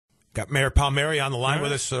Got Mayor Palmieri on the line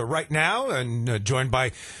with us right now, and joined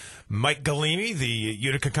by Mike Galimi, the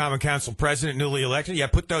Utica Common Council president, newly elected. Yeah,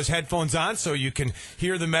 put those headphones on so you can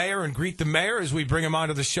hear the mayor and greet the mayor as we bring him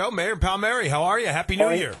onto the show. Mayor Palmieri, how are you? Happy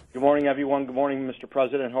New Year. Good morning, everyone. Good morning, Mr.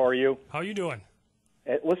 President. How are you? How are you doing?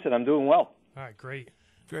 Listen, I'm doing well. All right, great.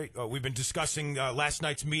 Great. We've been discussing last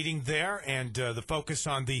night's meeting there and the focus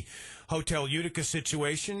on the Hotel Utica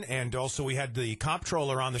situation, and also we had the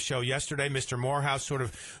comptroller on the show yesterday, Mr. Morehouse, sort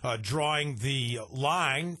of drawing the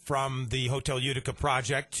line from the Hotel Utica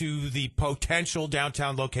project to the potential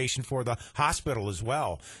downtown location for the hospital as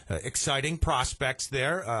well. Exciting prospects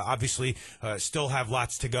there. Obviously, still have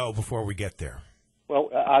lots to go before we get there. Well,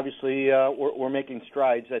 obviously, we're making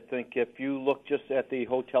strides. I think if you look just at the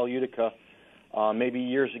Hotel Utica, maybe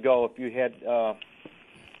years ago, if you had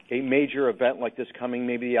a major event like this coming,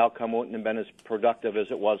 maybe the outcome wouldn't have been as productive as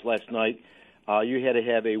it was last night. You had to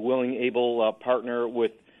have a willing, able partner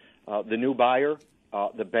with the new buyer,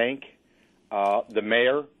 the bank, the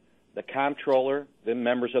mayor, the comptroller, the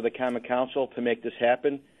members of the Common Council to make this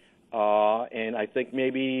happen. And I think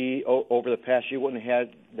maybe over the past year wouldn't have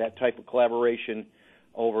had that type of collaboration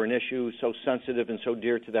over an issue so sensitive and so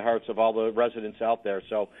dear to the hearts of all the residents out there.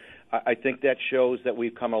 So I think that shows that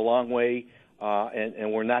we've come a long way,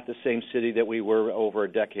 and we're not the same city that we were over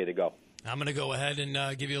a decade ago. I'm going to go ahead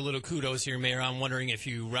and give you a little kudos here, Mayor. I'm wondering if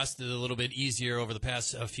you rested a little bit easier over the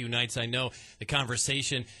past few nights. I know the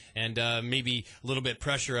conversation and maybe a little bit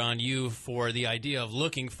pressure on you for the idea of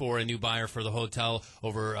looking for a new buyer for the hotel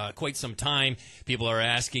over quite some time. People are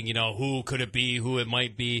asking, who could it be, who it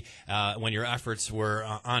might be, when your efforts were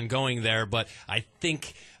ongoing there. But I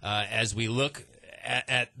think as we look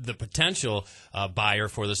at the potential buyer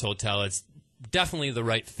for this hotel, it's definitely the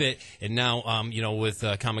right fit. And now, with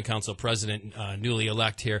Common Council President newly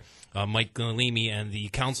elect here, Mike Galimi, and the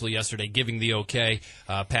council yesterday giving the okay,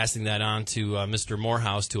 passing that on to Mr.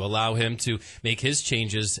 Morehouse to allow him to make his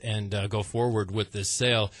changes and go forward with this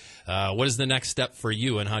sale. What is the next step for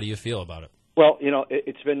you, and how do you feel about it? Well,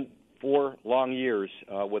 it's been 4 long years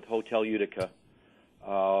with Hotel Utica,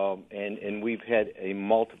 and we've had a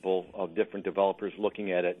multiple of different developers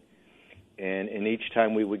looking at it. And each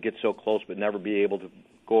time we would get so close but never be able to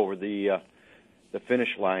go over the finish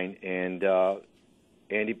line. And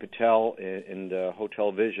Andy Patel and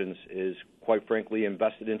Hotel Visions is, quite frankly,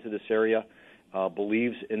 invested into this area,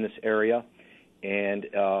 believes in this area. And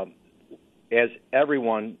as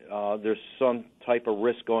everyone, there's some type of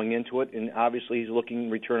risk going into it. And obviously he's looking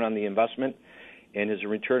return on the investment. And his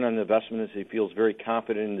return on the investment is he feels very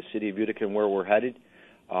confident in the city of Utica and where we're headed.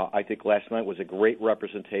 I think last night was a great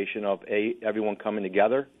representation of everyone coming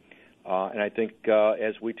together. And I think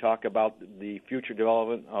as we talk about the future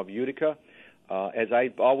development of Utica, as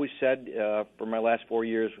I've always said for my last 4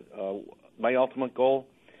 years, my ultimate goal,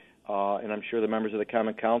 and I'm sure the members of the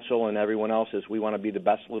Common Council and everyone else, is we want to be the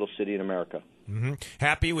best little city in America. Mm-hmm.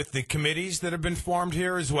 Happy with the committees that have been formed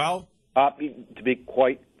here as well? To be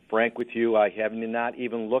quite frank with you, I have not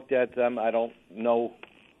even looked at them. I don't know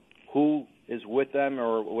who is with them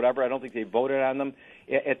or whatever. I don't think they voted on them.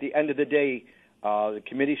 At the end of the day, the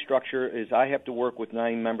committee structure is I have to work with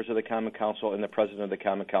 9 members of the Common Council and the president of the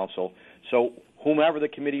Common Council. So whomever the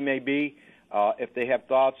committee may be, if they have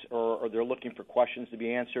thoughts or they're looking for questions to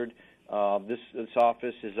be answered, this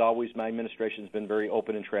office is always, my administration has been very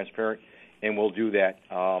open and transparent, and we'll do that.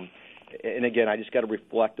 And again, I just got to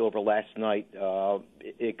reflect over last night.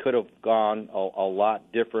 It could have gone a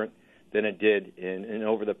lot different than it did. And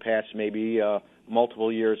over the past maybe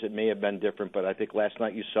multiple years, it may have been different. But I think last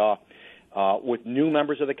night you saw, with new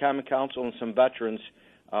members of the Common Council and some veterans,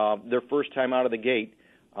 their first time out of the gate,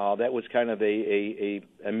 that was kind of a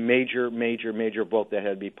major vote that had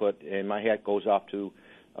to be put. And my hat goes off to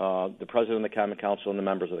the president of the Common Council and the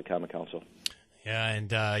members of the Common Council. Yeah,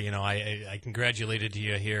 and, I congratulated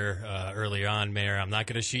you here earlier on, Mayor. I'm not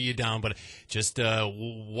going to shoot you down, but just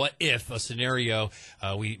what if a scenario,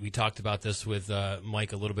 we talked about this with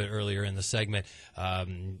Mike a little bit earlier in the segment,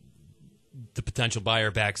 the potential buyer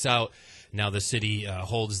backs out. Now the city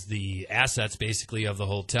holds the assets, basically, of the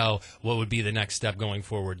hotel. What would be the next step going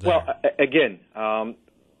forward there? Well, again,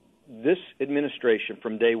 this administration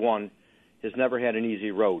from day one has never had an easy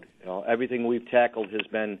road. Everything we've tackled has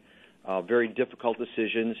been very difficult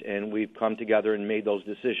decisions, and we've come together and made those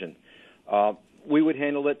decisions. We would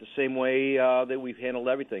handle it the same way that we've handled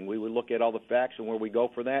everything. We would look at all the facts and where we go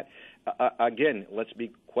for that. Again, let's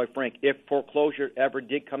be quite frank. If foreclosure ever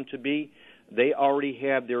did come to be, they already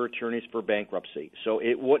have their attorneys for bankruptcy. So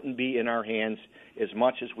it wouldn't be in our hands as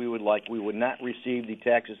much as we would like. We would not receive the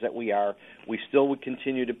taxes that we are. We still would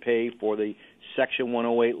continue to pay for the Section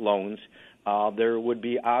 108 loans. There would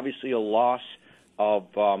be obviously a loss of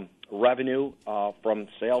revenue from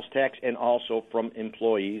sales tax and also from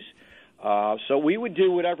employees. So we would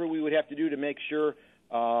do whatever we would have to do to make sure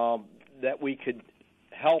that we could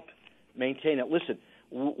help maintain it. Listen,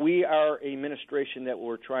 we are an administration that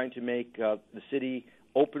we're trying to make the city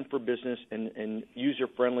open for business and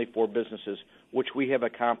user-friendly for businesses, which we have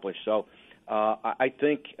accomplished. So I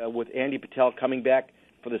think with Andy Patel coming back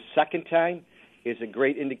for the second time is a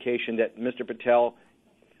great indication that Mr. Patel,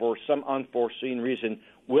 for some unforeseen reason,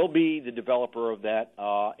 will be the developer of that,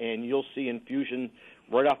 and you'll see infusion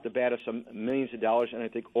right off the bat of some millions of dollars, and I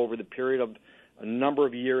think over the period of a number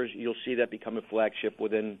of years, you'll see that become a flagship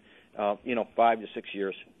within 5 to 6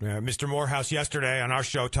 years. Mr. Morehouse yesterday on our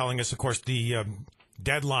show telling us, of course, the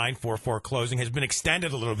deadline for foreclosing has been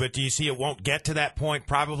extended a little bit. Do you see it won't get to that point?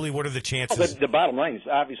 Probably. What are the chances? Well, the bottom line is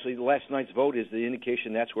obviously the last night's vote is the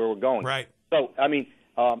indication that's where we're going. Right. So, I mean,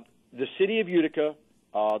 the city of Utica,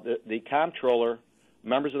 the comptroller,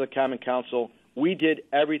 members of the Common Council, we did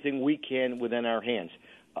everything we can within our hands.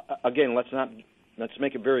 Again, let's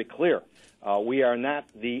make it very clear. We are not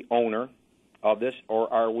the owner of this,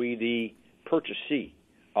 or are we the purchasee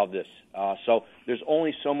of this? So there's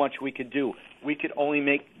only so much we could do. We could only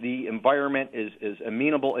make the environment as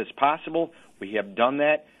amenable as possible. We have done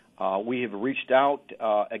that. We have reached out.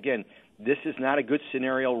 Again, this is not a good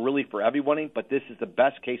scenario really for everybody, but this is the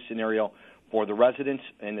best case scenario for the residents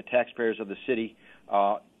and the taxpayers of the city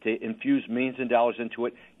to infuse millions of dollars into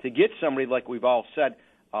it, to get somebody, like we've all said,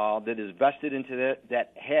 that is vested into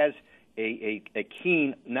that has a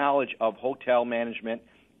keen knowledge of hotel management,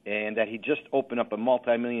 and that he just opened up a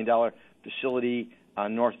multi-million-dollar facility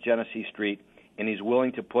on North Genesee Street, and he's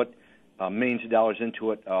willing to put millions of dollars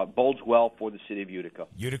into it, bodes well for the city of Utica.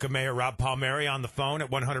 Utica Mayor Rob Palmieri on the phone at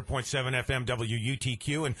 100.7 FM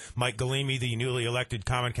WUTQ, and Mike Galimi, the newly elected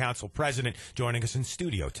Common Council president, joining us in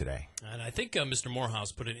studio today. And I think Mr.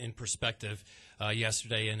 Morehouse put it in perspective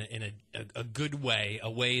yesterday in a good way, a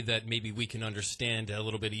way that maybe we can understand a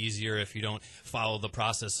little bit easier if you don't follow the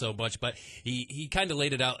process so much. But he kind of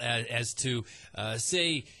laid it out as to,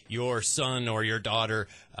 say your son or your daughter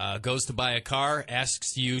goes to buy a car,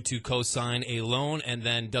 asks you to co-sign a loan, and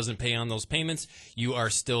then doesn't pay on those payments. You are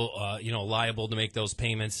still liable to make those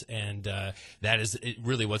payments, and that is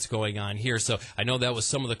really what's going on here. So I know that was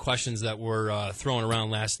some of the questions that were thrown around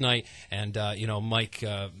last night, and Mike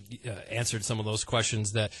answered some of those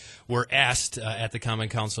questions that were asked at the Common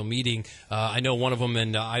Council meeting. I know one of them,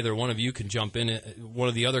 and either one of you can jump in. One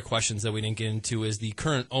of the other questions that we didn't get into is the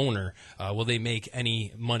current owner. Will they make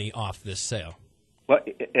any money off this sale? Well,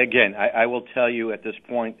 again, I will tell you at this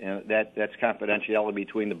point that's confidentiality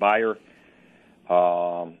between the buyer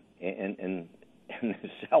and the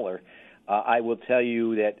seller. I will tell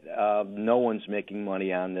you that no one's making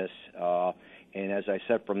money on this. And as I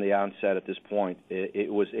said from the onset at this point, it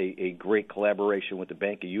was a great collaboration with the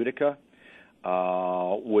Bank of Utica,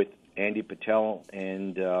 with Andy Patel,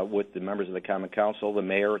 and with the members of the Common Council, the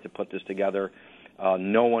mayor, to put this together.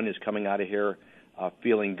 No one is coming out of here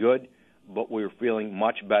feeling good, but we're feeling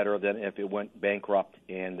much better than if it went bankrupt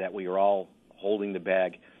and that we are all holding the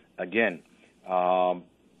bag. Again,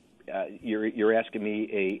 you're asking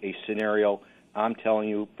me a scenario. I'm telling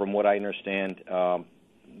you, from what I understand,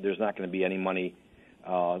 there's not going to be any money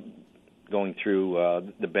going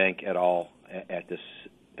through the bank at all at this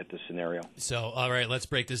scenario. So, all right, let's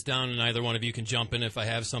break this down, and either one of you can jump in if I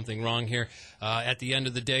have something wrong here. At the end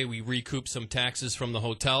of the day, we recoup some taxes from the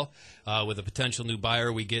hotel. With a potential new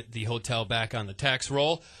buyer, we get the hotel back on the tax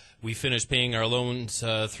roll. We finish paying our loans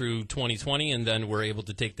through 2020, and then we're able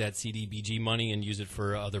to take that CDBG money and use it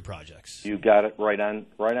for other projects. You got it right on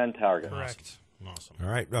target. Correct. Awesome. All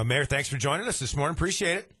right, Mayor, thanks for joining us this morning.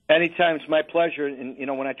 Appreciate it. Anytime, it's my pleasure.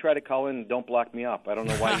 And when I try to call in, don't block me up. I don't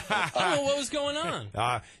know why. I don't know what was going on.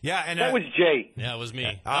 And that was Jay. Yeah, it was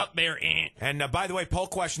me. Mayor. And by the way, poll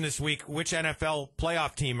question this week: which NFL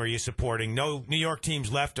playoff team are you supporting? No New York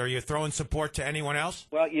teams left. Are you throwing support to anyone else?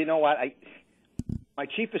 Well, you know what? My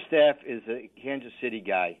chief of staff is a Kansas City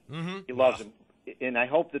guy. Mm-hmm. He loves them, and I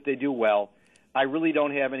hope that they do well. I really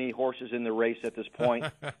don't have any horses in the race at this point.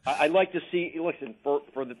 I'd like to see. Listen, for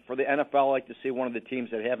the NFL, I'd like to see one of the teams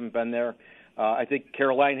that haven't been there. I think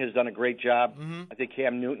Carolina has done a great job. Mm-hmm. I think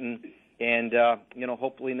Cam Newton, and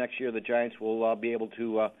hopefully next year the Giants will be able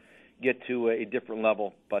to get to a different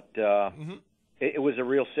level. But it was a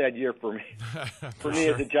real sad year for me, for me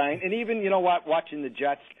as a Giant, and even watching the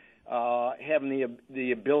Jets having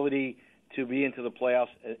the ability to be into the playoffs,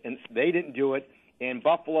 and they didn't do it. And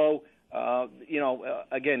Buffalo,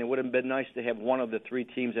 Again, it would have been nice to have one of the three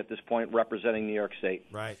teams at this point representing New York State.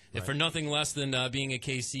 Right. If for nothing less than being a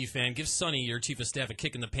KC fan, give Sonny, your chief of staff, a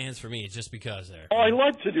kick in the pants for me, just because there. Oh, I'd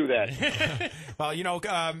love to do that. Well,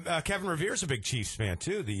 Kevin Revere's a big Chiefs fan,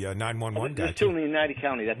 too, the 911 guy. There's two in United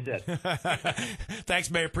County, that's it.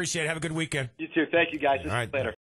 Thanks, Mayor. Appreciate it. Have a good weekend. You too. Thank you, guys. All right. Later.